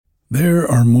There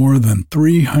are more than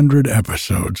 300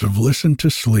 episodes of Listen to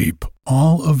Sleep,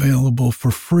 all available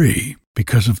for free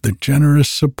because of the generous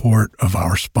support of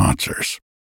our sponsors.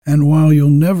 And while you'll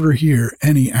never hear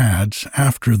any ads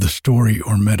after the story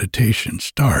or meditation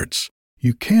starts,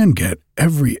 you can get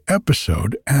every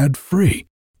episode ad-free,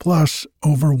 plus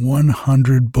over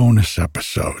 100 bonus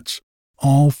episodes,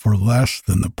 all for less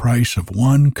than the price of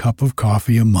one cup of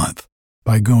coffee a month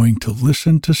by going to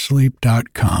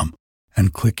listentosleep.com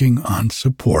and clicking on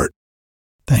support.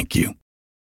 Thank you.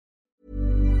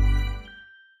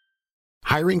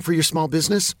 Hiring for your small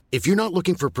business? If you're not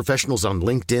looking for professionals on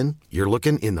LinkedIn, you're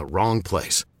looking in the wrong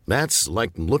place. That's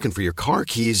like looking for your car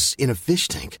keys in a fish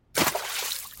tank.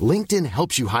 LinkedIn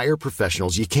helps you hire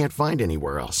professionals you can't find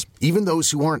anywhere else, even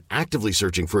those who aren't actively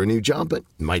searching for a new job but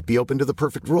might be open to the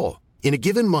perfect role. In a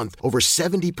given month, over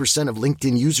 70% of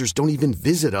LinkedIn users don't even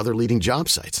visit other leading job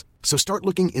sites. So start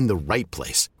looking in the right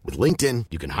place. With LinkedIn,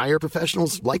 you can hire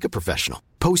professionals like a professional.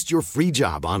 Post your free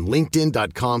job on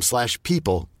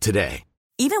linkedin.com/people today.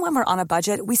 Even when we're on a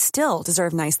budget, we still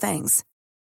deserve nice things.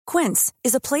 Quince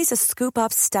is a place to scoop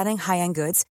up stunning high-end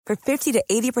goods for 50 to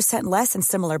 80% less than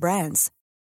similar brands.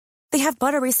 They have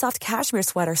buttery soft cashmere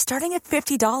sweaters starting at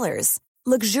 $50,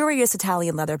 luxurious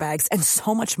Italian leather bags, and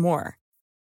so much more.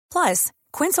 Plus,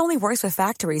 Quince only works with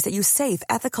factories that use safe,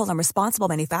 ethical, and responsible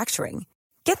manufacturing.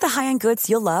 Get the high-end goods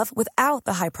you'll love without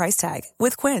the high price tag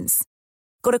with Quince.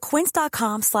 Go to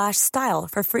quince.com/style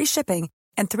for free shipping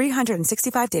and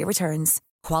 365-day returns.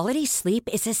 Quality sleep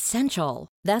is essential.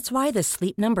 That's why the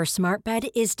Sleep Number Smart Bed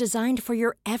is designed for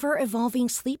your ever-evolving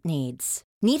sleep needs.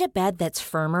 Need a bed that's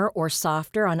firmer or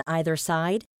softer on either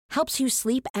side? Helps you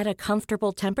sleep at a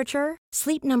comfortable temperature?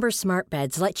 Sleep Number Smart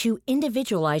Beds let you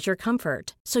individualize your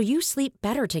comfort, so you sleep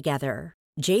better together.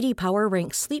 J.D. Power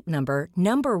ranks Sleep Number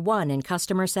number 1 in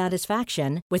customer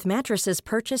satisfaction with mattresses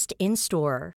purchased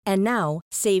in-store. And now,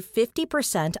 save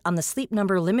 50% on the Sleep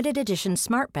Number Limited Edition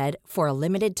Smart Bed for a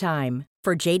limited time.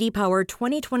 For J.D. Power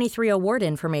 2023 award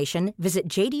information, visit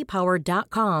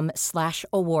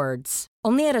jdpower.com/awards.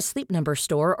 Only at a Sleep Number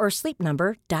store or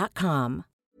sleepnumber.com.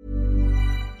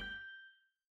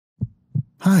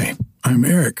 Hi, I'm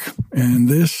Eric, and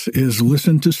this is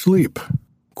Listen to Sleep.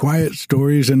 Quiet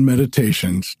stories and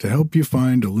meditations to help you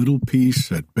find a little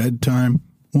peace at bedtime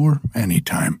or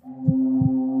anytime.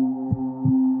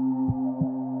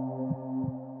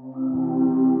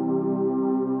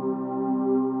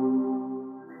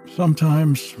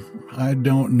 Sometimes I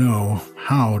don't know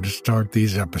how to start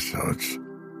these episodes.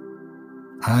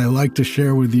 I like to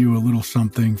share with you a little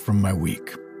something from my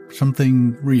week,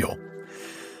 something real.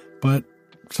 But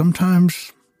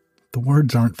sometimes the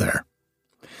words aren't there.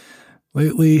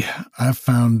 Lately, I've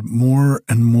found more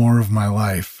and more of my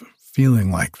life feeling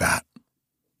like that.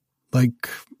 Like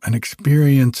an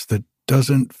experience that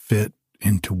doesn't fit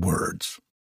into words.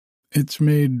 It's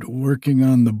made working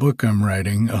on the book I'm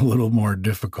writing a little more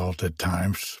difficult at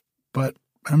times, but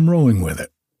I'm rolling with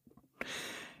it.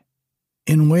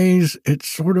 In ways, it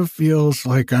sort of feels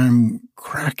like I'm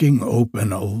cracking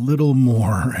open a little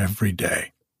more every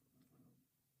day.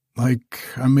 Like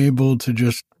I'm able to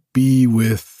just be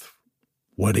with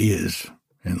what is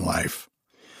in life.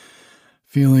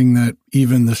 Feeling that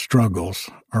even the struggles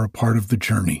are a part of the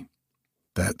journey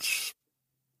that's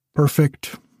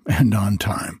perfect and on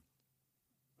time.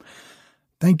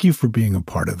 Thank you for being a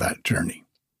part of that journey.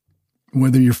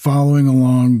 Whether you're following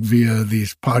along via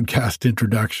these podcast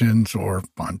introductions or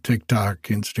on TikTok,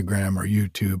 Instagram, or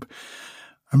YouTube,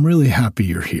 I'm really happy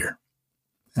you're here.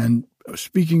 And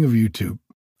speaking of YouTube,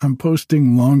 I'm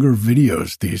posting longer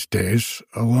videos these days,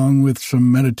 along with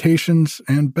some meditations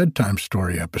and bedtime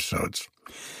story episodes.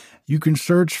 You can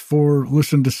search for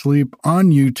Listen to Sleep on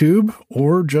YouTube,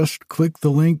 or just click the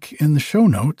link in the show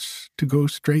notes to go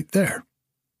straight there.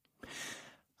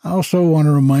 I also want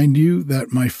to remind you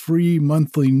that my free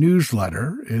monthly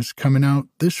newsletter is coming out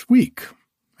this week.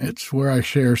 It's where I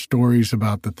share stories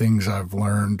about the things I've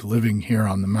learned living here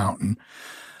on the mountain,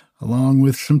 along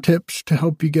with some tips to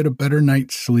help you get a better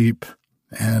night's sleep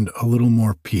and a little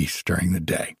more peace during the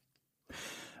day.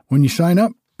 When you sign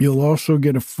up, you'll also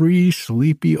get a free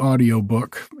sleepy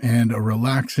audiobook and a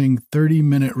relaxing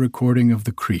 30-minute recording of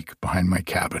the creek behind my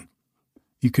cabin.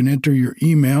 You can enter your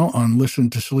email on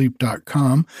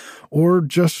listentosleep.com or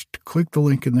just click the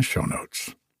link in the show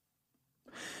notes.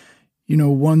 You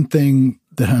know, one thing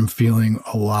that I'm feeling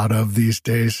a lot of these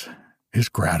days is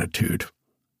gratitude.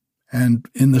 And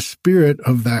in the spirit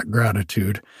of that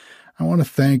gratitude, I want to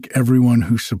thank everyone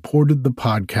who supported the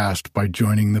podcast by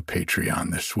joining the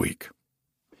Patreon this week.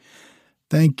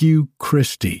 Thank you,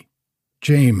 Christy,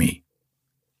 Jamie,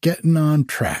 Getting on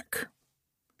Track,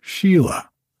 Sheila,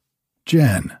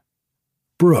 Jen,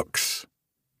 Brooks,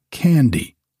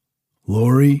 Candy,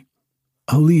 Lori,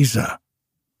 Eliza,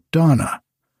 Donna,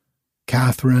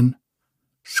 Catherine,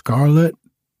 Scarlett,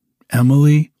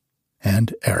 Emily,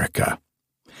 and Erica.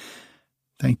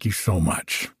 Thank you so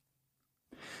much.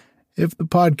 If the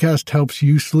podcast helps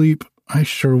you sleep, I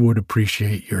sure would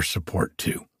appreciate your support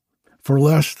too. For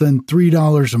less than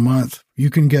 $3 a month, you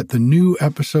can get the new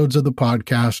episodes of the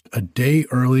podcast a day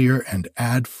earlier and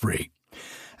ad-free.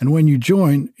 And when you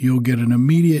join, you'll get an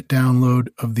immediate download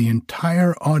of the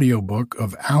entire audiobook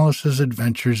of Alice's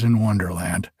Adventures in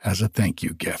Wonderland as a thank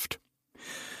you gift.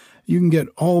 You can get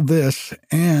all this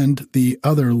and the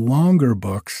other longer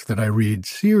books that I read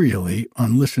serially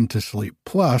on Listen to Sleep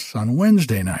Plus on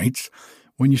Wednesday nights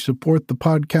when you support the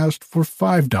podcast for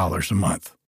 $5 a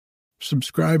month.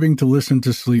 Subscribing to Listen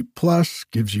to Sleep Plus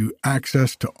gives you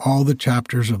access to all the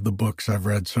chapters of the books I've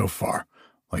read so far,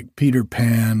 like Peter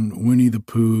Pan, Winnie the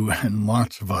Pooh, and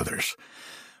lots of others.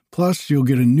 Plus, you'll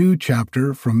get a new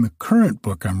chapter from the current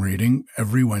book I'm reading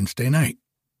every Wednesday night.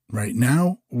 Right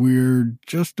now, we're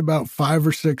just about 5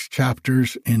 or 6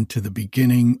 chapters into the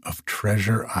beginning of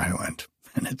Treasure Island,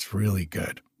 and it's really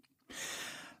good.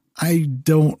 I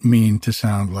don't mean to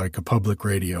sound like a public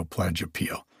radio pledge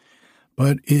appeal,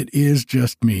 but it is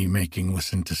just me making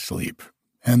Listen to Sleep,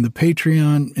 and the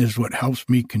Patreon is what helps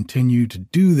me continue to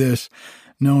do this,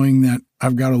 knowing that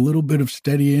I've got a little bit of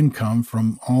steady income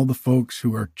from all the folks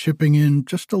who are chipping in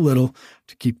just a little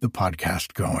to keep the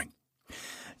podcast going.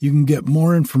 You can get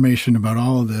more information about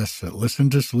all of this at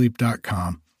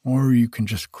listentosleep.com, or you can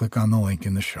just click on the link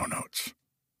in the show notes.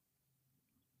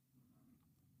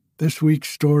 This week's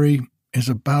story is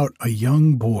about a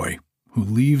young boy who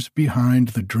leaves behind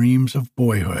the dreams of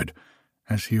boyhood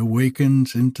as he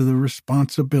awakens into the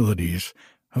responsibilities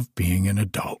of being an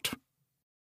adult.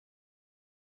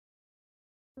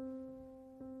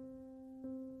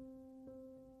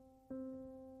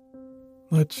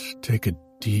 Let's take a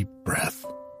deep breath.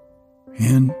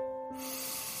 In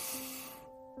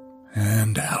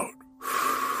and out.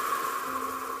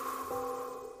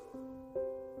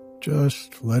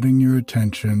 Just letting your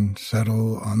attention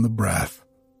settle on the breath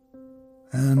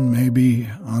and maybe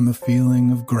on the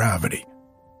feeling of gravity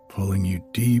pulling you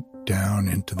deep down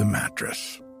into the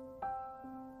mattress.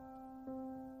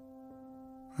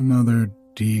 Another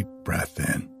deep breath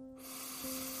in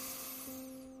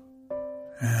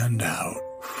and out.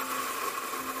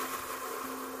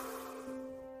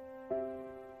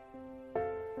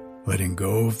 Letting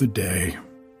go of the day,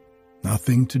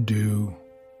 nothing to do,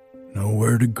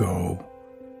 nowhere to go,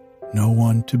 no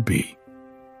one to be.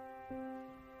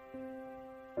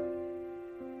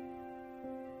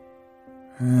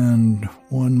 And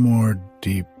one more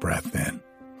deep breath in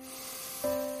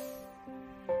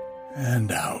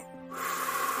and out.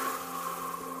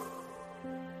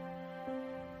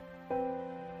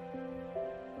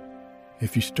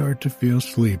 If you start to feel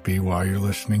sleepy while you're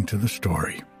listening to the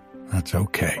story, that's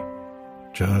okay.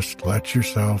 Just let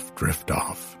yourself drift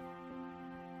off.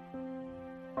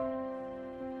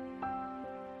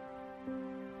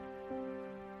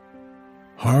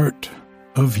 Heart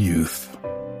of Youth.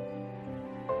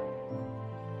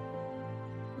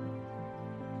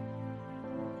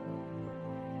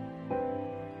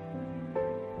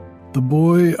 The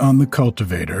boy on the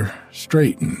cultivator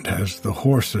straightened as the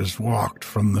horses walked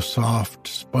from the soft,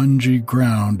 spongy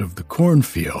ground of the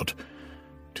cornfield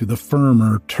to the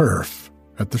firmer turf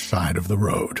at the side of the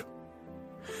road.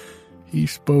 He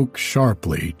spoke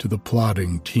sharply to the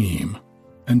plodding team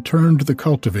and turned the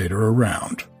cultivator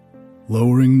around,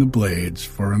 lowering the blades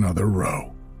for another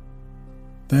row.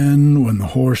 Then, when the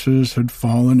horses had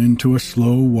fallen into a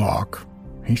slow walk,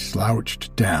 he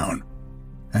slouched down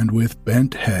and with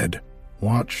bent head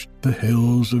watched the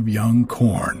hills of young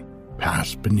corn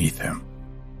pass beneath him.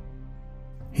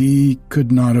 He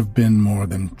could not have been more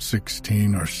than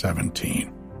 16 or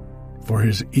 17, for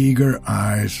his eager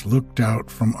eyes looked out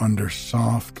from under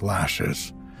soft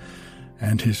lashes,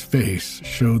 and his face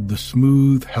showed the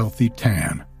smooth, healthy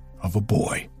tan of a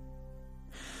boy.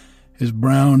 His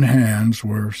brown hands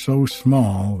were so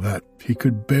small that he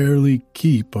could barely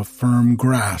keep a firm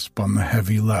grasp on the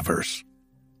heavy levers.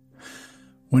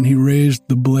 When he raised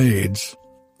the blades,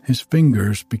 his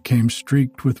fingers became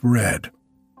streaked with red,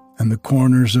 and the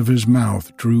corners of his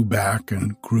mouth drew back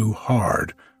and grew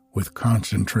hard with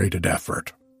concentrated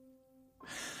effort.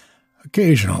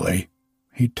 Occasionally,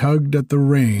 he tugged at the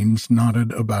reins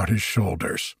knotted about his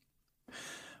shoulders.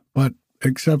 But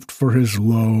except for his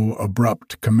low,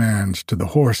 abrupt commands to the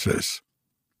horses,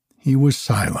 he was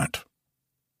silent.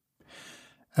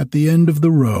 At the end of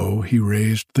the row, he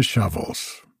raised the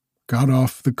shovels, got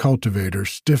off the cultivator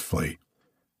stiffly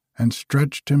and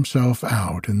stretched himself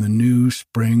out in the new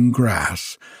spring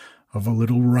grass of a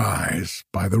little rise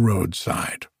by the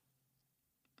roadside.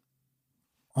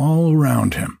 All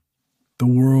around him, the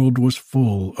world was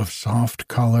full of soft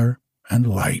color and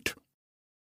light.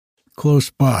 Close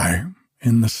by,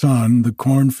 in the sun, the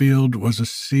cornfield was a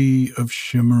sea of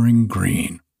shimmering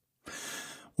green,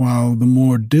 while the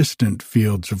more distant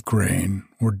fields of grain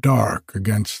were dark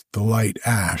against the light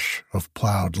ash of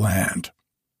plowed land.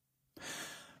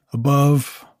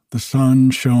 Above, the sun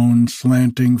shone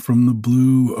slanting from the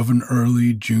blue of an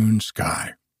early June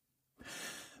sky.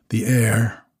 The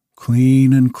air,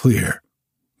 clean and clear,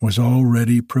 was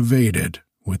already pervaded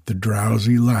with the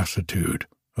drowsy lassitude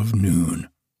of noon.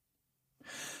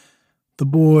 The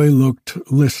boy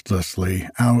looked listlessly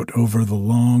out over the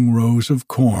long rows of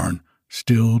corn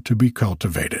still to be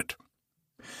cultivated.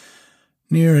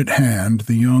 Near at hand,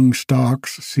 the young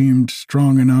stalks seemed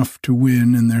strong enough to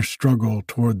win in their struggle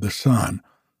toward the sun,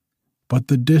 but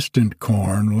the distant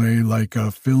corn lay like a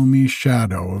filmy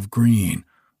shadow of green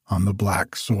on the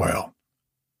black soil.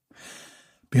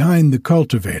 Behind the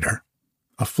cultivator,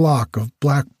 a flock of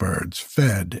blackbirds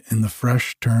fed in the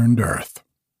fresh-turned earth.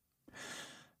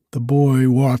 The boy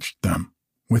watched them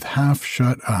with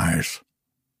half-shut eyes.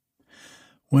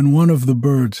 When one of the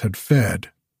birds had fed,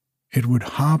 it would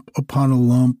hop upon a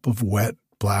lump of wet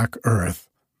black earth,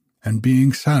 and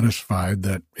being satisfied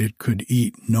that it could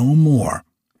eat no more,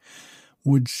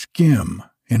 would skim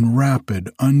in rapid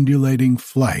undulating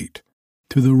flight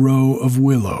to the row of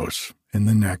willows in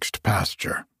the next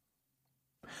pasture.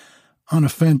 On a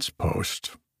fence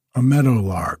post, a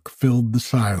meadowlark filled the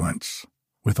silence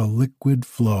with a liquid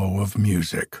flow of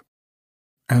music.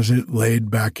 As it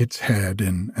laid back its head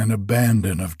in an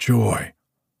abandon of joy,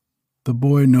 the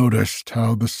boy noticed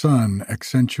how the sun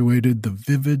accentuated the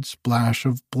vivid splash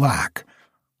of black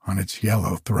on its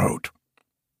yellow throat.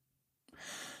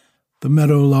 The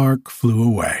meadowlark flew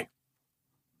away.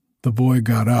 The boy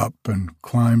got up and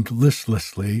climbed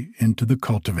listlessly into the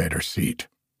cultivator seat.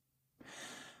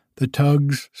 The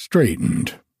tugs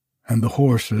straightened, and the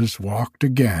horses walked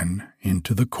again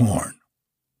into the corn.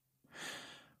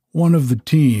 One of the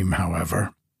team,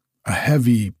 however, a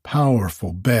heavy,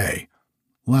 powerful bay,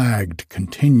 lagged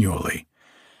continually,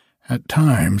 at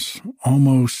times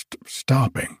almost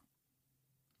stopping.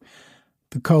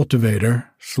 The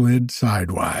cultivator slid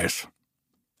sidewise,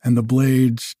 and the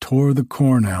blades tore the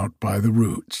corn out by the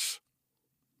roots.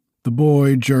 The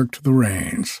boy jerked the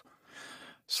reins,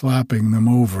 slapping them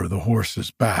over the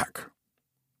horse's back.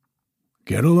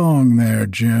 "Get along there,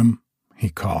 Jim," he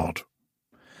called.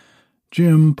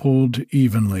 Jim pulled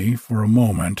evenly for a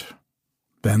moment,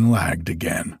 then lagged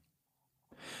again.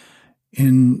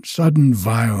 In sudden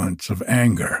violence of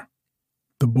anger,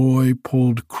 the boy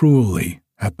pulled cruelly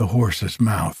at the horse's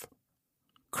mouth,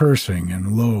 cursing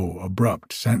in low,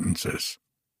 abrupt sentences.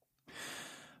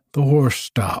 The horse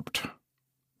stopped.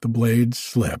 The blades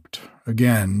slipped,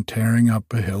 again tearing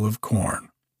up a hill of corn.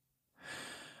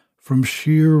 From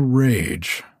sheer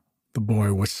rage, the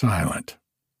boy was silent.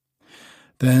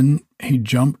 Then he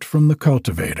jumped from the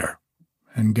cultivator,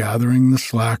 and gathering the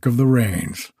slack of the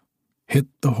reins, hit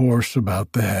the horse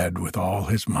about the head with all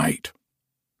his might.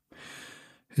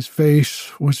 His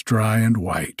face was dry and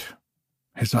white,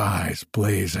 his eyes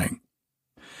blazing.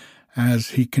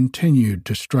 As he continued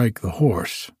to strike the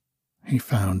horse, he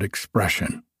found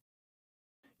expression.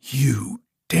 "You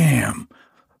damn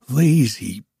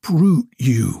lazy brute,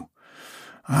 you!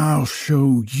 I'll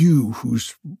show you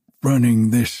who's running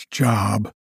this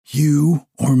job, you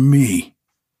or me."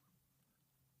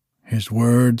 His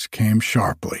words came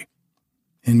sharply,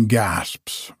 in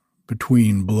gasps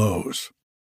between blows.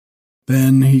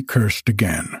 Then he cursed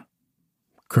again,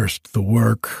 cursed the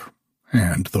work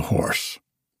and the horse.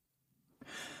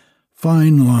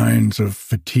 Fine lines of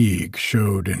fatigue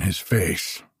showed in his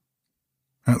face.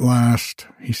 At last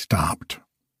he stopped.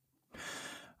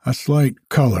 A slight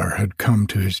color had come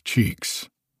to his cheeks.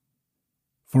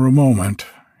 For a moment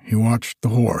he watched the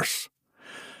horse,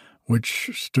 which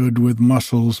stood with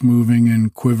muscles moving in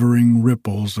quivering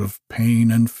ripples of pain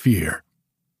and fear.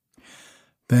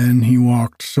 Then he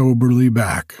walked soberly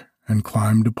back and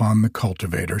climbed upon the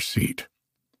cultivator seat.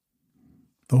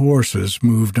 The horses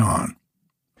moved on.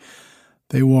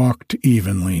 They walked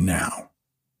evenly now,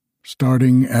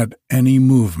 starting at any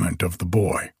movement of the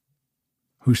boy,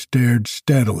 who stared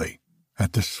steadily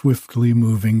at the swiftly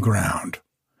moving ground,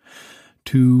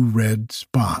 two red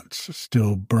spots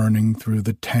still burning through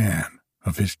the tan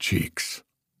of his cheeks.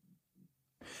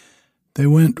 They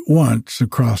went once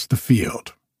across the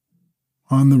field.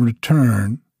 On the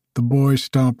return, the boy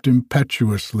stopped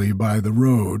impetuously by the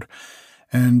road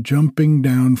and, jumping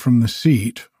down from the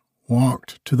seat,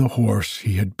 walked to the horse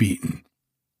he had beaten.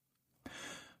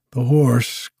 The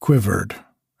horse quivered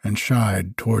and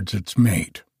shied towards its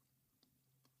mate.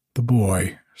 The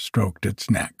boy stroked its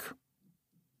neck.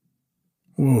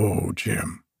 "Whoa,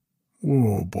 Jim.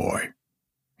 Whoa, boy,"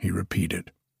 he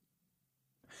repeated.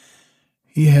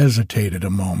 He hesitated a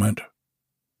moment,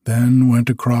 then went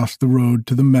across the road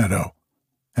to the meadow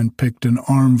and picked an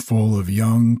armful of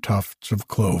young tufts of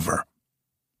clover.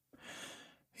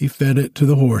 He fed it to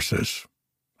the horses,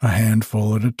 a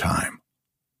handful at a time.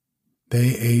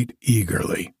 They ate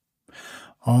eagerly,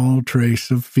 all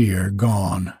trace of fear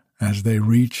gone as they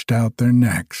reached out their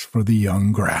necks for the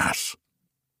young grass.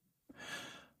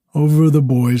 Over the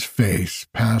boy's face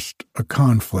passed a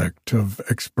conflict of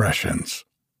expressions.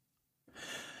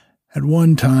 At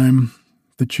one time,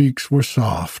 the cheeks were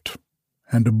soft,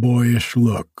 and a boyish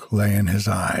look lay in his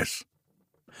eyes.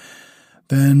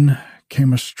 Then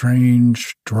came a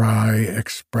strange, dry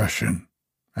expression,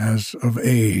 as of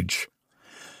age,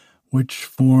 which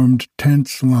formed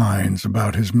tense lines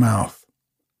about his mouth.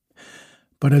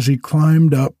 But as he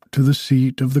climbed up to the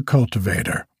seat of the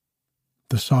cultivator,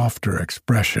 the softer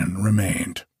expression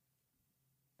remained.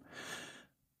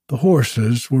 The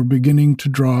horses were beginning to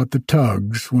draw at the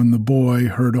tugs when the boy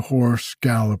heard a horse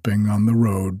galloping on the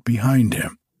road behind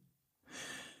him.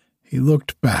 He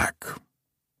looked back.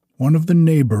 One of the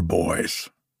neighbor boys,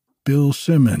 Bill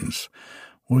Simmons,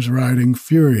 was riding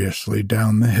furiously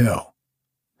down the hill.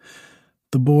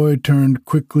 The boy turned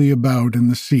quickly about in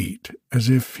the seat as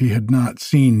if he had not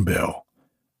seen Bill,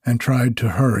 and tried to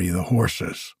hurry the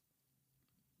horses.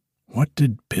 What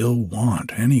did Bill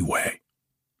want, anyway?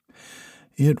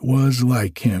 It was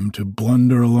like him to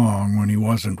blunder along when he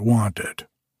wasn't wanted.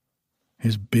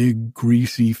 His big,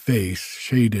 greasy face,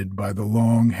 shaded by the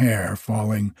long hair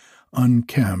falling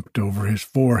unkempt over his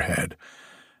forehead,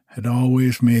 had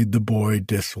always made the boy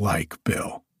dislike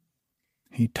Bill.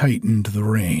 He tightened the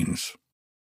reins.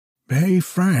 "Hey,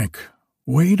 Frank,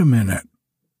 wait a minute."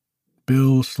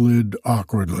 Bill slid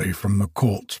awkwardly from the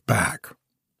colt's back.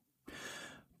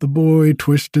 The boy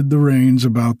twisted the reins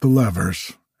about the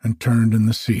levers and turned in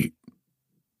the seat.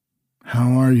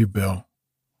 "How are you, Bill?"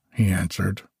 he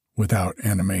answered, without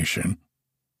animation.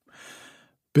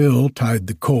 Bill tied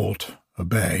the colt, a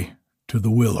bay, to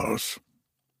the willows.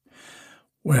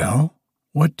 "Well,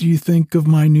 what do you think of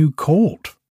my new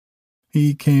colt?"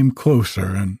 He came closer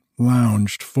and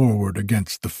lounged forward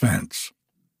against the fence.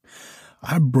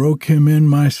 "I broke him in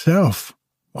myself,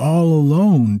 all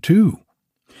alone, too.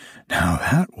 Now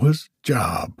that was a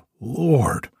job,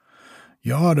 Lord.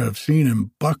 You ought to have seen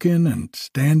him bucking and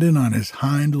standing on his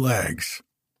hind legs."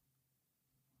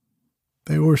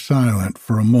 They were silent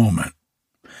for a moment.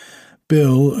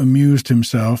 Bill amused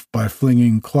himself by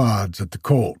flinging clods at the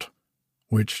colt,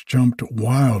 which jumped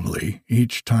wildly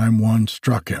each time one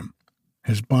struck him,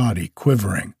 his body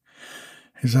quivering,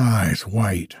 his eyes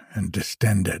white and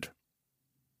distended.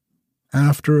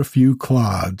 After a few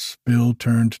clods, Bill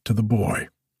turned to the boy.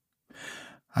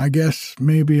 "I guess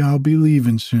maybe I'll be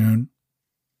leaving soon."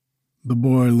 The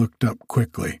boy looked up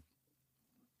quickly.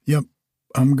 "Yep,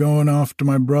 I'm going off to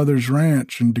my brother's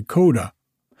ranch in Dakota.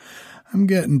 I'm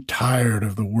getting tired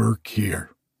of the work here.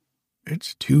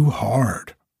 It's too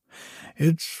hard.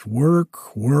 It's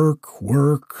work, work,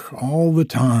 work all the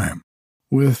time,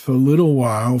 with a little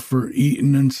while for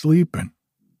eating and sleeping.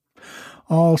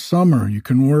 All summer you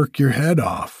can work your head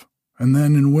off, and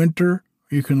then in winter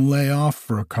you can lay off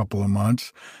for a couple of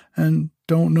months and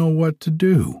don't know what to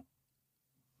do."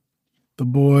 The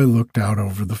boy looked out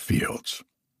over the fields.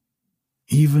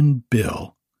 Even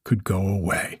Bill could go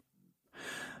away.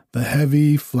 The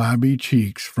heavy, flabby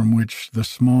cheeks from which the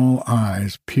small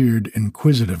eyes peered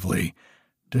inquisitively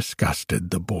disgusted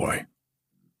the boy.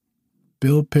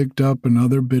 Bill picked up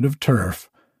another bit of turf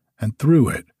and threw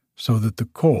it so that the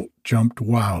colt jumped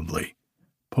wildly,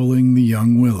 pulling the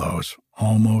young willows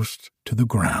almost to the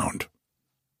ground.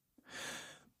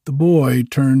 The boy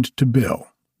turned to Bill,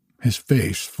 his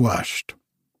face flushed.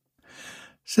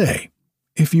 "Say,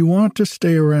 if you want to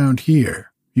stay around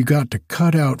here, you got to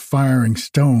cut out firing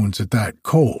stones at that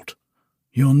colt.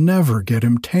 You'll never get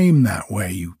him tame that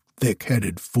way, you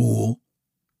thick-headed fool."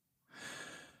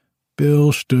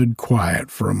 Bill stood quiet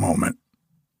for a moment.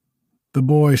 The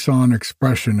boy saw an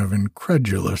expression of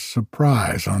incredulous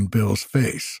surprise on Bill's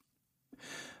face.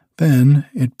 Then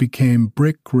it became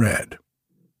brick red.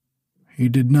 He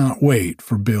did not wait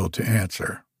for Bill to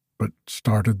answer, but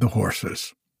started the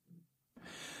horses.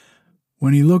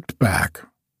 When he looked back,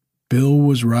 Bill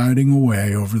was riding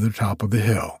away over the top of the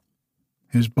hill,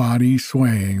 his body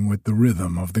swaying with the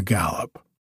rhythm of the gallop.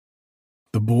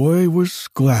 The boy was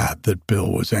glad that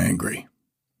Bill was angry.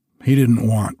 He didn't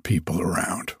want people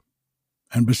around.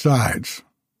 And besides,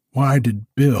 why did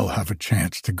Bill have a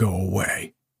chance to go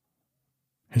away?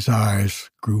 His eyes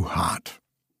grew hot.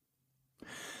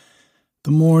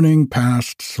 The morning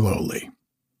passed slowly.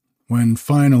 When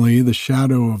finally the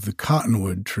shadow of the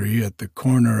cottonwood tree at the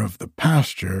corner of the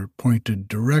pasture pointed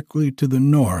directly to the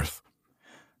north,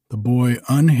 the boy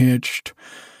unhitched,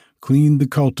 cleaned the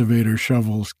cultivator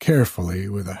shovels carefully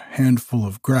with a handful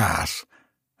of grass,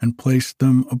 and placed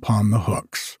them upon the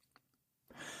hooks.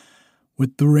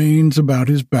 With the reins about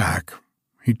his back,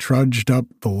 he trudged up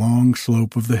the long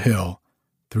slope of the hill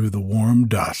through the warm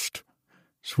dust,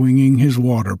 swinging his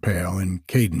water pail in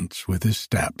cadence with his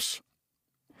steps.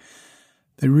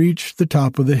 They reached the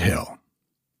top of the hill.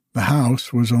 The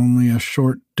house was only a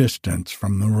short distance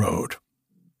from the road.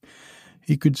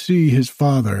 He could see his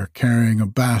father carrying a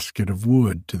basket of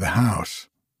wood to the house.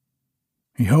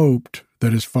 He hoped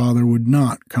that his father would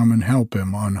not come and help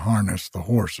him unharness the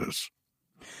horses.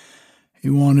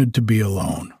 He wanted to be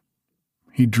alone.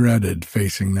 He dreaded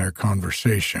facing their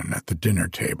conversation at the dinner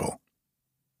table.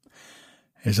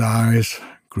 His eyes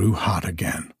grew hot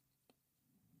again.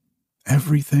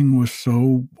 Everything was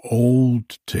so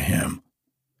old to him.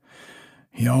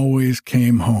 He always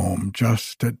came home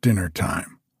just at dinner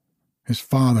time. His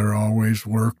father always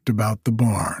worked about the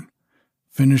barn,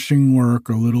 finishing work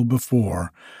a little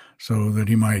before so that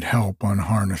he might help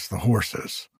unharness the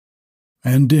horses.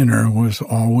 And dinner was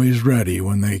always ready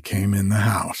when they came in the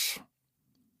house.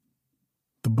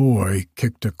 The boy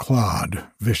kicked a clod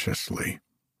viciously.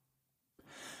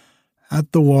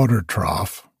 At the water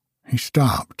trough, he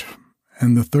stopped,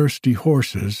 and the thirsty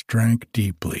horses drank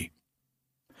deeply.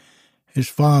 His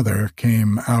father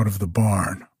came out of the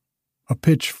barn, a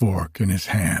pitchfork in his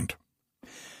hand,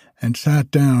 and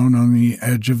sat down on the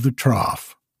edge of the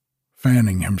trough,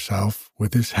 fanning himself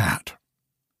with his hat.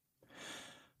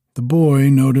 The boy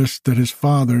noticed that his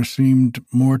father seemed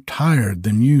more tired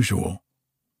than usual.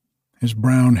 His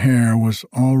brown hair was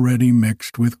already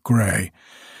mixed with gray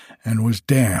and was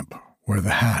damp where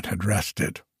the hat had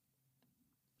rested.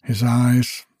 His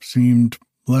eyes seemed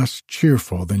less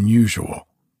cheerful than usual,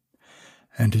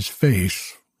 and his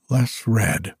face less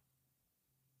red.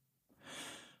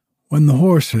 When the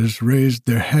horses raised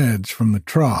their heads from the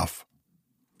trough,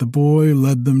 the boy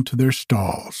led them to their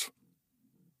stalls.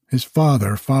 His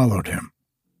father followed him.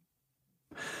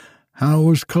 "How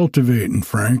was cultivating,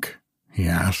 Frank?" he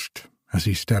asked as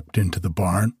he stepped into the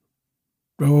barn.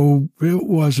 "Oh, it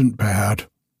wasn't bad."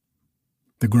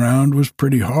 "The ground was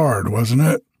pretty hard, wasn't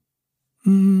it?"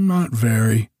 "Not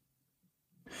very."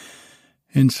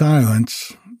 In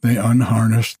silence, they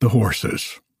unharnessed the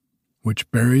horses,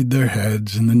 which buried their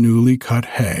heads in the newly cut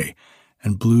hay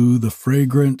and blew the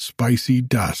fragrant, spicy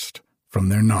dust from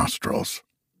their nostrils.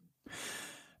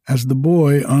 As the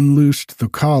boy unloosed the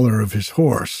collar of his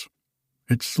horse,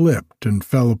 it slipped and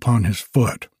fell upon his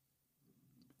foot.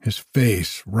 His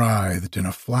face writhed in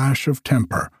a flash of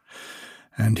temper,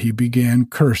 and he began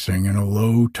cursing in a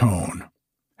low tone,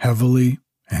 heavily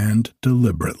and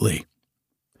deliberately.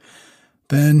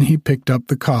 Then he picked up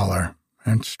the collar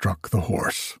and struck the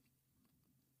horse.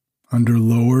 Under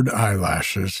lowered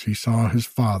eyelashes, he saw his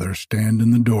father stand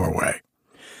in the doorway,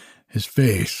 his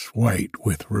face white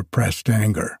with repressed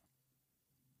anger.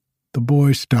 The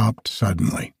boy stopped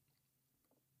suddenly.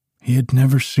 He had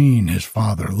never seen his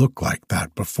father look like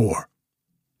that before.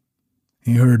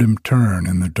 He heard him turn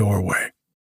in the doorway.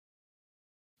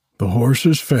 The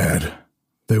horses fed,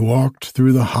 they walked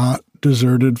through the hot,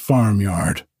 deserted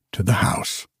farmyard to the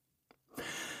house.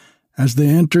 As they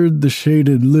entered the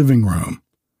shaded living room,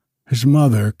 his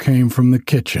mother came from the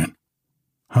kitchen,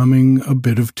 humming a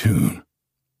bit of tune.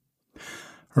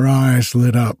 Her eyes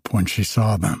lit up when she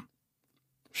saw them.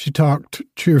 She talked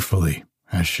cheerfully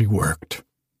as she worked.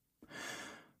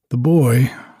 The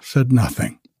boy said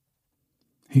nothing.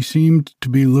 He seemed to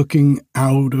be looking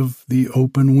out of the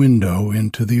open window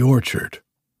into the orchard.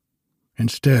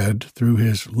 Instead, through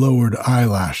his lowered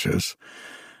eyelashes,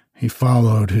 he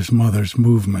followed his mother's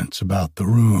movements about the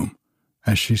room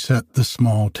as she set the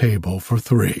small table for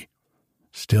three,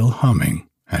 still humming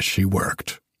as she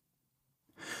worked.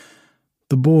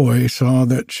 The boy saw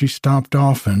that she stopped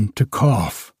often to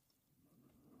cough.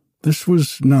 This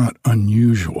was not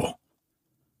unusual,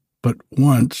 but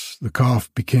once the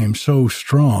cough became so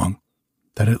strong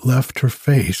that it left her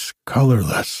face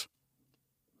colorless.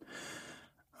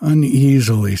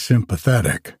 Uneasily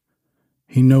sympathetic,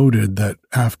 he noted that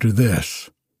after this,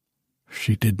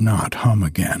 she did not hum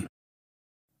again.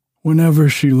 Whenever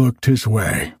she looked his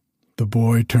way, The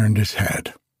boy turned his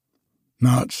head.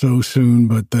 Not so soon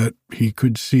but that he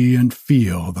could see and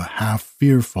feel the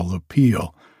half-fearful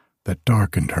appeal that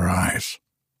darkened her eyes.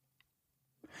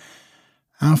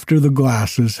 After the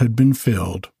glasses had been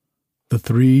filled, the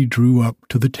three drew up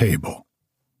to the table.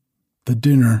 The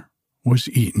dinner was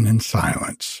eaten in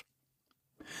silence.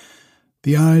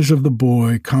 The eyes of the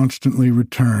boy constantly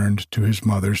returned to his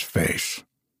mother's face.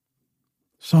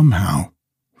 Somehow,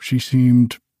 she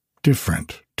seemed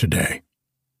different today.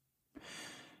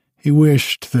 He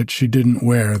wished that she didn't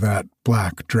wear that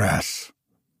black dress.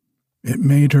 It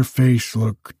made her face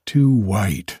look too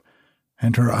white,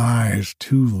 and her eyes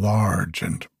too large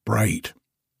and bright.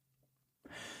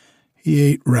 He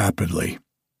ate rapidly.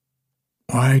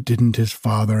 Why didn't his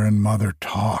father and mother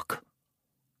talk?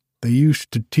 They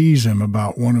used to tease him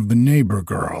about one of the neighbor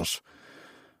girls,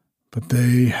 but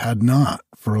they had not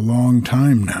for a long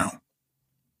time now.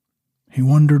 He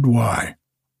wondered why.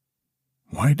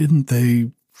 Why didn't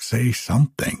they say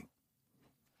something?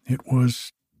 It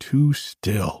was too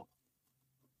still.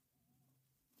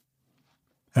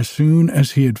 As soon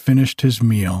as he had finished his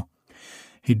meal,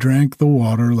 he drank the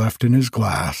water left in his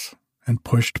glass and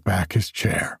pushed back his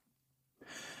chair.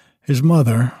 His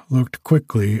mother looked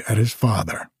quickly at his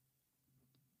father.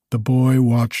 The boy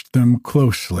watched them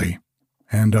closely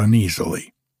and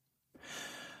uneasily.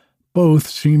 Both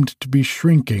seemed to be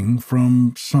shrinking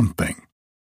from something.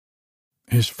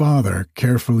 His father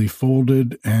carefully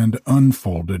folded and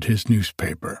unfolded his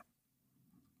newspaper.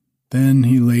 Then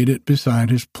he laid it beside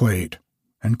his plate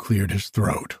and cleared his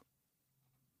throat.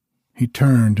 He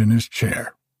turned in his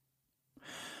chair.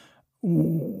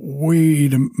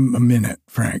 "Wait a minute,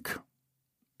 Frank,"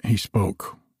 he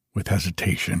spoke with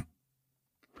hesitation.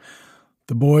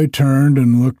 The boy turned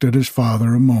and looked at his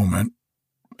father a moment,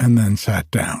 and then sat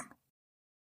down.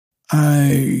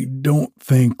 "I don't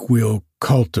think we'll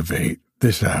cultivate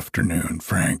this afternoon,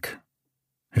 Frank,"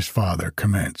 his father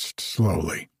commenced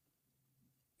slowly.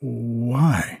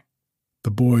 "Why?"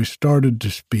 The boy started to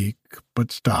speak,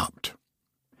 but stopped.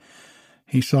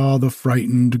 He saw the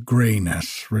frightened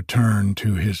grayness return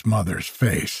to his mother's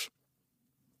face.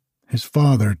 His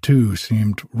father, too,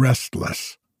 seemed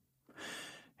restless.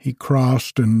 He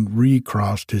crossed and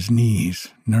recrossed his knees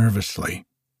nervously.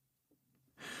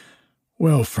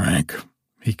 "Well, Frank,"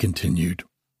 he continued,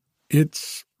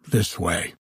 "it's this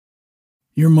way.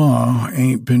 Your ma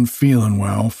ain't been feeling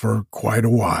well for quite a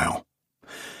while,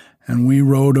 and we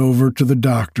rode over to the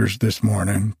doctor's this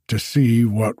morning to see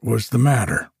what was the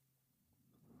matter."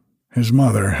 His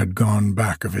mother had gone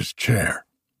back of his chair.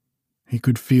 He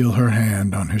could feel her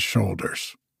hand on his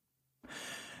shoulders.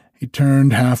 He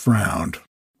turned half round,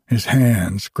 his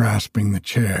hands grasping the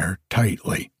chair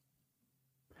tightly.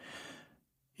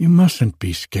 "You mustn't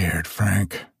be scared,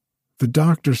 Frank. The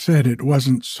doctor said it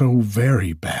wasn't so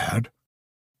very bad."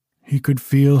 He could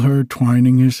feel her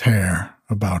twining his hair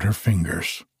about her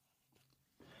fingers.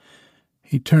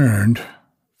 He turned,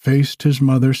 faced his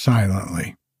mother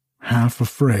silently, half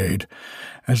afraid,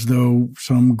 as though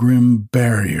some grim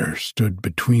barrier stood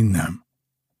between them.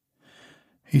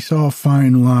 He saw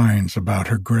fine lines about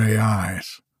her gray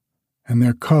eyes, and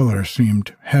their color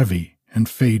seemed heavy and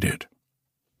faded.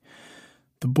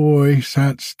 The boy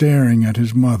sat staring at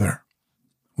his mother,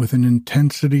 with an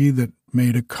intensity that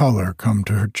made a color come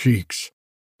to her cheeks,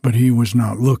 but he was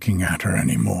not looking at her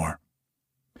anymore.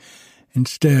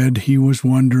 Instead, he was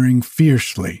wondering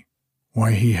fiercely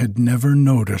why he had never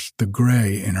noticed the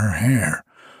gray in her hair,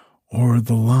 or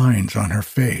the lines on her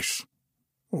face,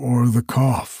 or the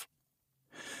cough.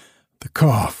 The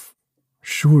cough,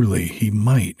 surely he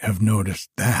might have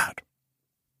noticed that.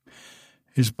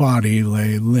 His body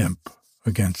lay limp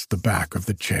against the back of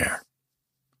the chair.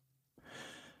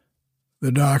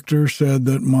 "The doctor said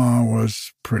that Ma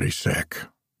was pretty sick."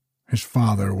 His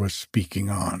father was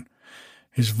speaking on,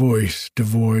 his voice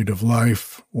devoid of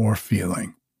life or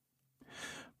feeling.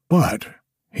 "But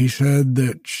he said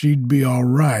that she'd be all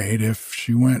right if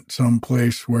she went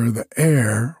someplace where the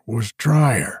air was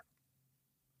drier."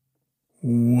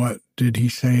 "What did he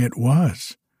say it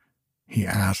was?" he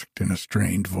asked in a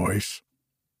strained voice.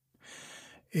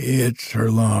 "It's her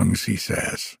lungs, he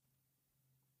says."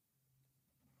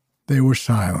 They were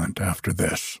silent after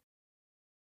this.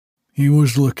 He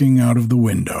was looking out of the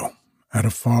window at a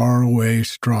far-away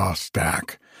straw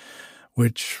stack,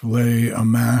 which lay a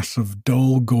mass of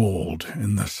dull gold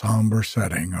in the somber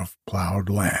setting of plowed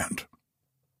land.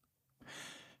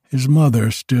 His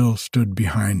mother still stood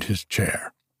behind his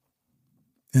chair.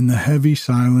 In the heavy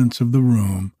silence of the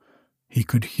room, he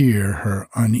could hear her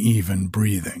uneven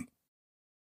breathing.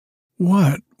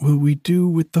 "What will we do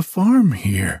with the farm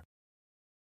here?"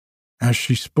 As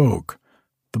she spoke,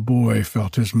 the boy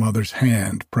felt his mother's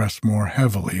hand press more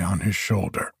heavily on his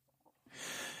shoulder.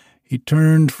 He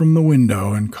turned from the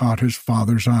window and caught his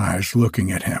father's eyes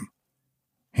looking at him.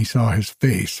 He saw his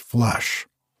face flush.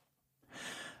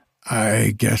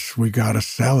 "I guess we gotta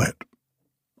sell it.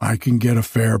 I can get a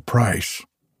fair price.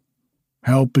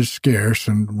 Help is scarce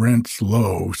and rent's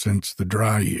low since the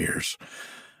dry years.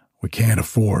 We can't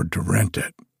afford to rent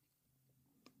it."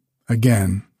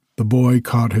 Again, the boy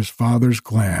caught his father's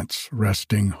glance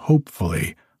resting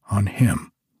hopefully on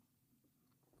him.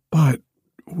 "But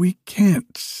we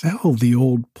can't sell the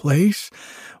old place.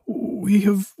 We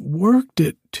have worked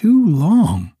it too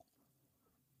long."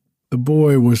 The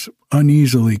boy was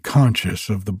uneasily conscious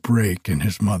of the break in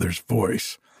his mother's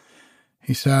voice.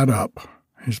 He sat up,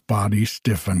 his body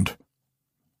stiffened.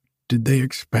 Did they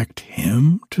expect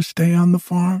him to stay on the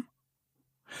farm?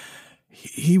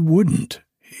 He wouldn't.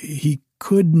 He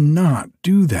could not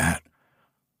do that.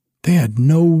 They had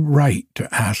no right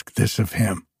to ask this of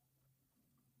him.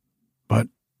 But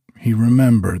he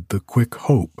remembered the quick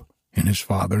hope in his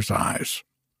father's eyes.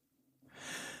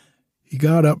 He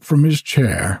got up from his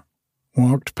chair,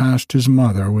 walked past his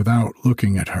mother without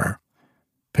looking at her,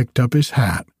 picked up his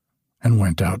hat, and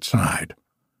went outside,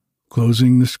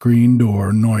 closing the screen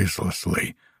door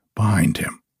noiselessly behind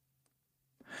him.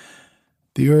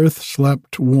 The earth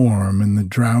slept warm in the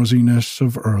drowsiness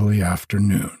of early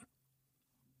afternoon.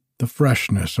 The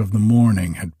freshness of the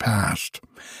morning had passed,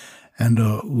 and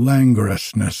a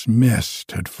languorousness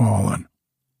mist had fallen.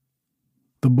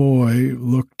 The boy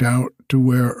looked out to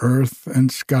where earth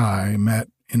and sky met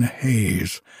in a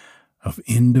haze of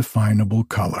indefinable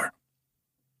color.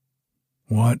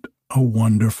 What a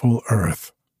wonderful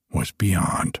earth was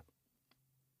beyond.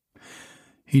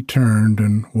 He turned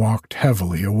and walked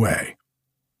heavily away.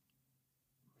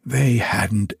 They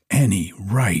hadn't any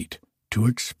right to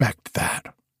expect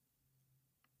that.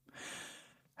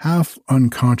 Half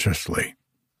unconsciously,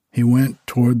 he went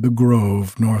toward the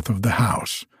grove north of the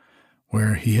house,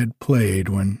 where he had played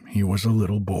when he was a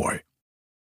little boy.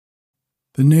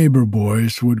 The neighbor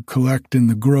boys would collect in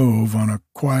the grove on a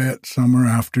quiet summer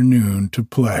afternoon to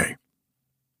play.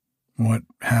 What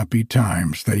happy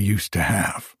times they used to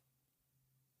have.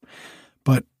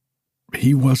 But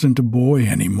he wasn't a boy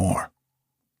anymore.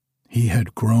 He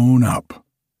had grown up.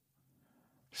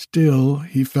 Still,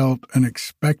 he felt an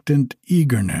expectant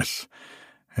eagerness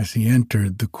as he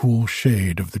entered the cool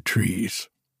shade of the trees.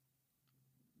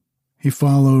 He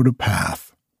followed a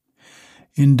path,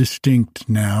 indistinct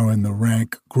now in the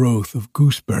rank growth of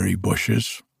gooseberry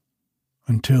bushes,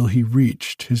 until he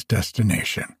reached his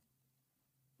destination.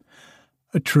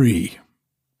 A tree,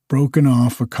 broken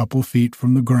off a couple feet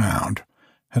from the ground,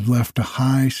 had left a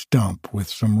high stump with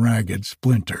some ragged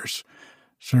splinters,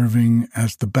 serving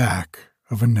as the back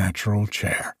of a natural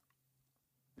chair.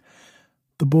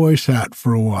 The boy sat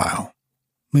for a while,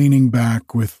 leaning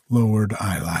back with lowered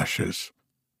eyelashes.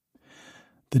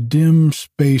 The dim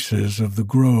spaces of the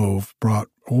grove brought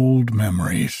old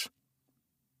memories.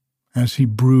 As he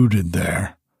brooded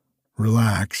there,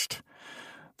 relaxed,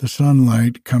 the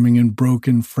sunlight coming in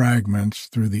broken fragments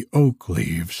through the oak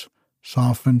leaves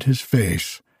softened his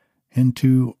face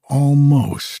into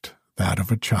almost that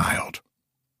of a child.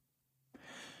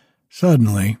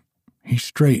 Suddenly, he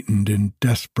straightened in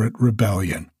desperate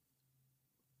rebellion.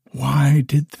 Why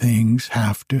did things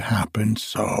have to happen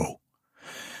so?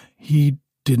 He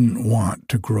didn't want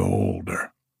to grow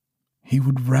older. He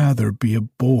would rather be a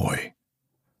boy.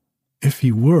 If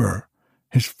he were,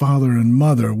 his father and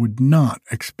mother would not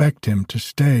expect him to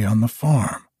stay on the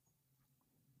farm.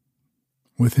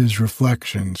 With his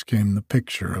reflections came the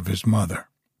picture of his mother,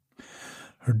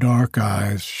 her dark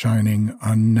eyes shining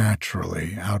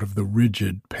unnaturally out of the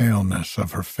rigid paleness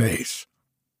of her face.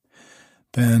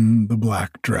 Then the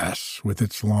black dress with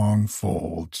its long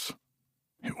folds.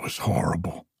 It was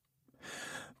horrible.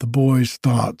 The boy's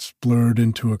thoughts blurred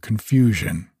into a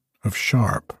confusion of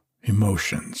sharp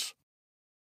emotions.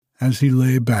 As he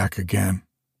lay back again,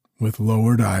 with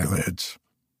lowered eyelids,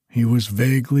 he was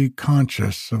vaguely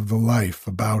conscious of the life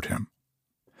about him.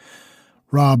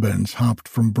 Robins hopped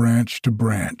from branch to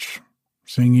branch,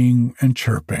 singing and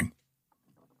chirping.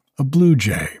 A blue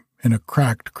jay, in a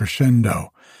cracked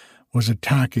crescendo, was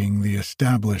attacking the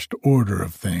established order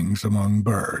of things among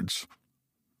birds.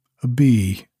 A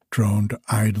bee droned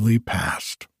idly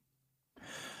past.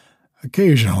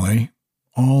 Occasionally,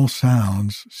 all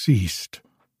sounds ceased,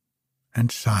 and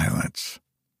silence,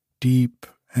 deep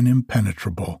and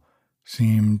impenetrable,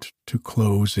 seemed to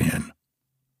close in.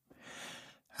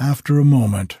 After a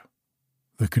moment,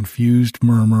 the confused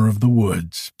murmur of the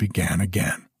woods began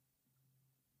again.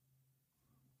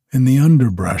 In the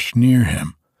underbrush near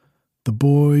him, the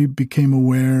boy became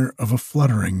aware of a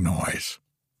fluttering noise.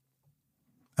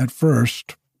 At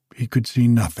first, he could see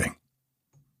nothing.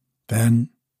 Then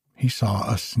he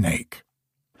saw a snake,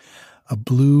 a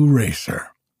blue racer,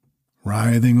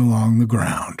 writhing along the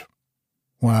ground,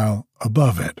 while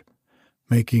above it,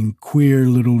 making queer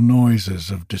little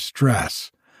noises of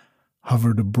distress,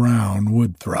 hovered a brown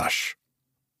wood thrush.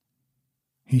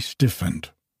 He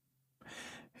stiffened.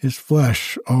 His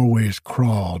flesh always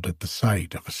crawled at the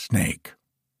sight of a snake.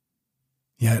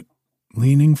 Yet,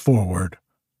 leaning forward,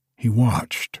 he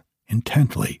watched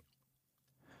intently.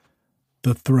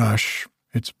 The thrush,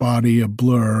 its body a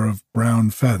blur of brown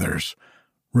feathers,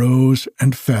 rose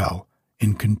and fell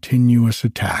in continuous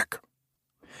attack.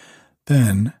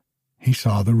 Then he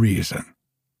saw the reason.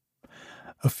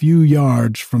 A few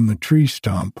yards from the tree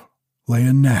stump lay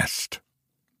a nest,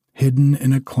 hidden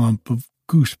in a clump of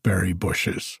gooseberry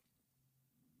bushes.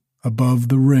 Above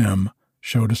the rim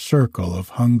showed a circle of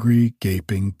hungry,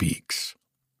 gaping beaks.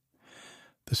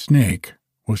 The snake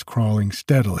was crawling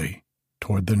steadily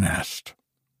toward the nest.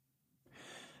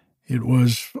 It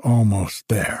was almost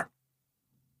there.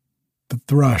 The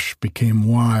thrush became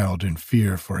wild in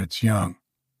fear for its young.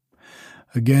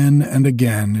 Again and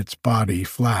again its body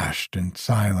flashed in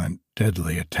silent,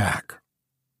 deadly attack.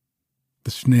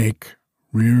 The snake,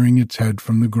 rearing its head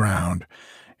from the ground,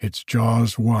 its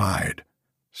jaws wide,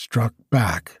 struck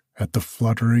back at the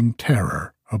fluttering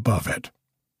terror above it.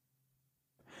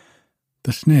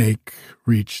 The snake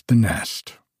reached the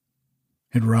nest.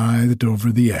 It writhed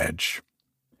over the edge.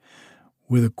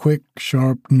 With a quick,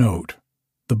 sharp note,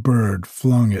 the bird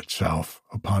flung itself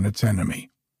upon its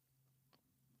enemy.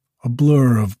 A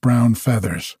blur of brown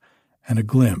feathers and a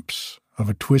glimpse of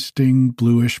a twisting,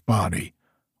 bluish body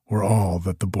were all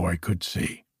that the boy could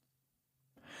see.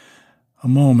 A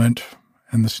moment,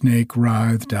 and the snake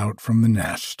writhed out from the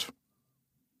nest.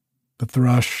 The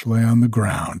thrush lay on the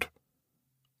ground,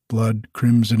 blood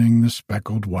crimsoning the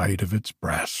speckled white of its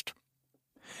breast.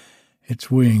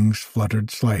 Its wings fluttered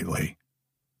slightly.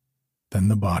 Then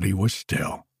the body was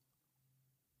still.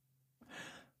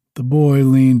 The boy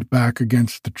leaned back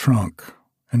against the trunk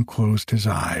and closed his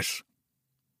eyes.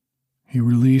 He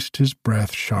released his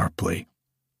breath sharply.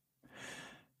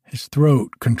 His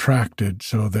throat contracted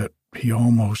so that he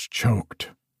almost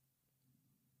choked.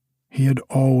 He had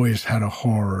always had a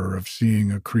horror of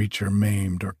seeing a creature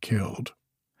maimed or killed.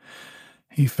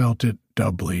 He felt it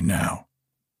doubly now,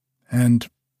 and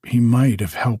he might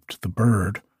have helped the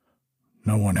bird.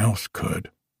 No one else could.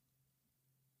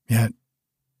 Yet,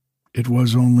 it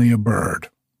was only a bird.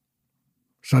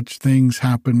 Such things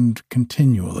happened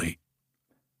continually.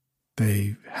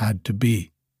 They had to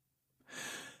be.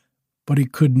 But he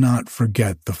could not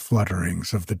forget the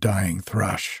flutterings of the dying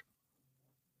thrush.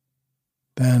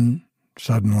 Then,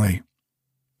 suddenly,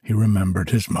 he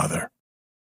remembered his mother.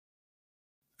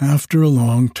 After a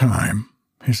long time,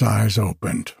 his eyes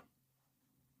opened.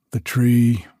 The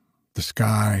tree, the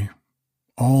sky,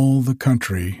 all the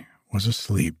country was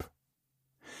asleep.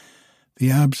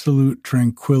 The absolute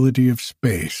tranquility of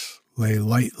space lay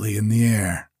lightly in the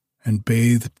air and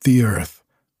bathed the earth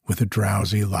with a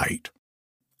drowsy light,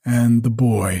 and the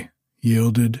boy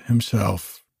yielded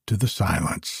himself to the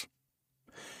silence.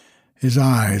 His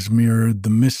eyes mirrored the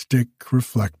mystic,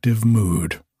 reflective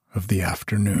mood of the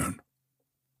afternoon.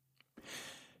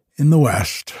 In the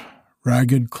west,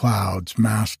 ragged clouds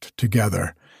massed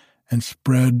together and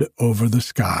spread over the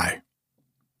sky,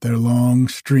 their long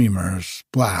streamers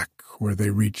black where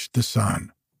they reached the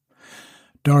sun,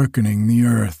 darkening the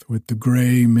earth with the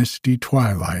gray, misty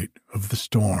twilight of the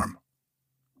storm.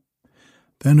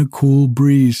 Then a cool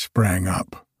breeze sprang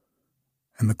up,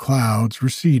 and the clouds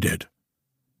receded,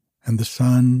 and the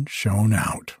sun shone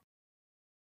out.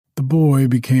 The boy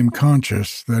became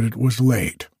conscious that it was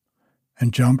late,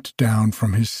 and jumped down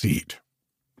from his seat.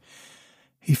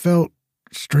 He felt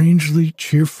strangely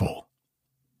cheerful.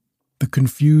 The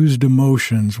confused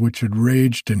emotions which had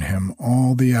raged in him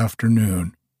all the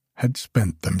afternoon had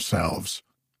spent themselves,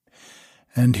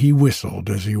 and he whistled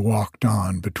as he walked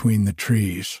on between the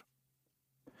trees.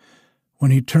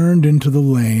 When he turned into the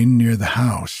lane near the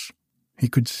house, he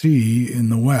could see in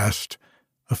the west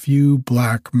a few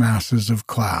black masses of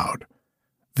cloud,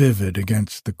 vivid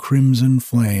against the crimson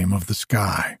flame of the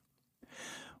sky,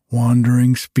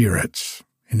 wandering spirits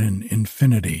in an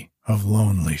infinity of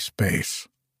lonely space.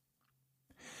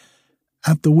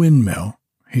 At the windmill,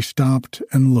 he stopped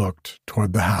and looked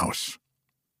toward the house.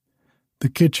 The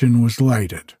kitchen was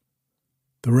lighted.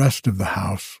 The rest of the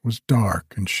house was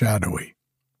dark and shadowy.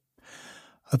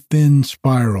 A thin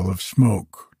spiral of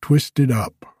smoke twisted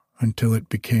up until it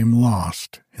became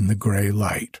lost in the gray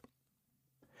light.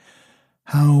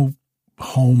 How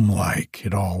home-like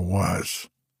it all was.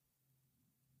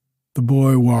 The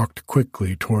boy walked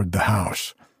quickly toward the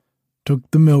house,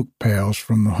 took the milk pails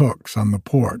from the hooks on the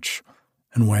porch,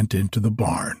 and went into the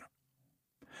barn.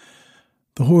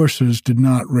 The horses did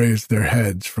not raise their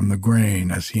heads from the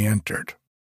grain as he entered.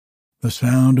 The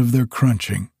sound of their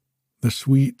crunching, the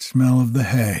sweet smell of the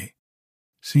hay,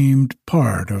 seemed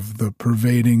part of the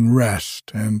pervading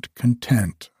rest and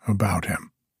content about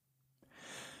him.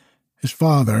 His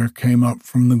father came up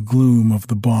from the gloom of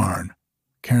the barn,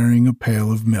 carrying a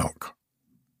pail of milk.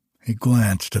 He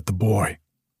glanced at the boy.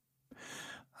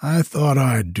 "I thought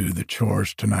I'd do the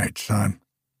chores tonight, son.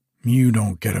 You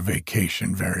don't get a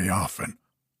vacation very often.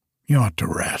 You ought to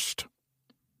rest."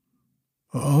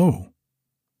 "Oh."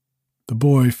 The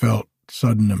boy felt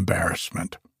sudden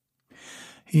embarrassment.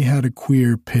 He had a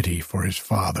queer pity for his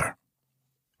father.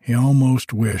 He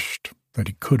almost wished that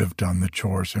he could have done the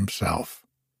chores himself.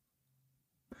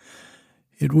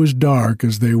 It was dark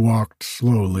as they walked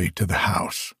slowly to the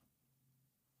house.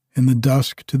 In the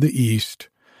dusk to the east,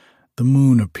 the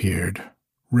moon appeared,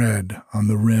 red on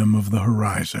the rim of the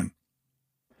horizon.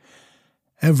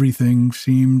 Everything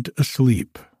seemed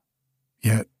asleep,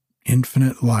 yet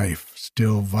infinite life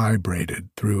still vibrated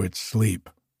through its sleep.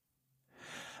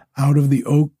 Out of the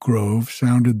oak grove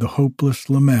sounded the hopeless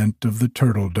lament of the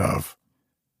turtle dove,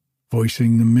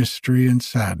 voicing the mystery and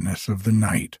sadness of the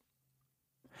night.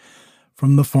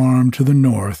 From the farm to the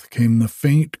north came the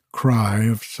faint cry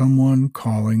of someone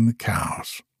calling the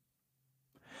cows.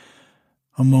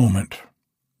 A moment,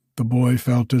 the boy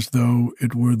felt as though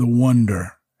it were the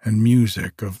wonder and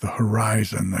music of the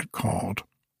horizon that called.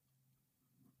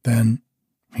 Then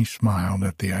he smiled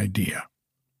at the idea.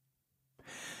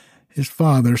 His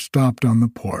father stopped on the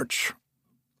porch.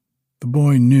 The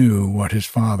boy knew what his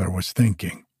father was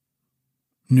thinking,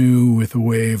 knew with a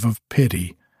wave of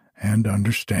pity and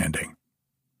understanding.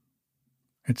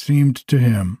 It seemed to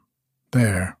him,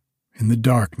 there, in the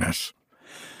darkness,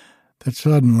 that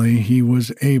suddenly he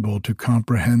was able to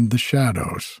comprehend the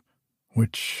shadows,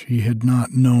 which he had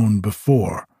not known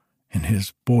before in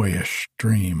his boyish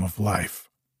dream of life.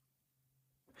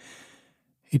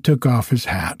 He took off his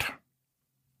hat.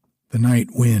 The night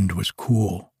wind was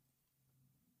cool.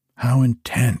 How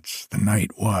intense the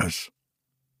night was.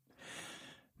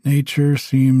 Nature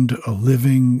seemed a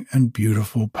living and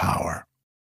beautiful power,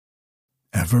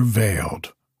 ever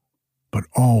veiled, but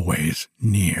always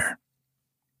near.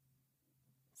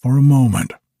 For a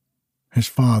moment, his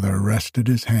father rested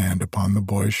his hand upon the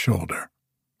boy's shoulder.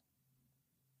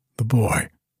 The boy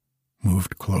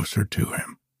moved closer to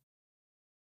him.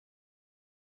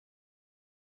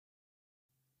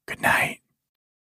 "Good night,"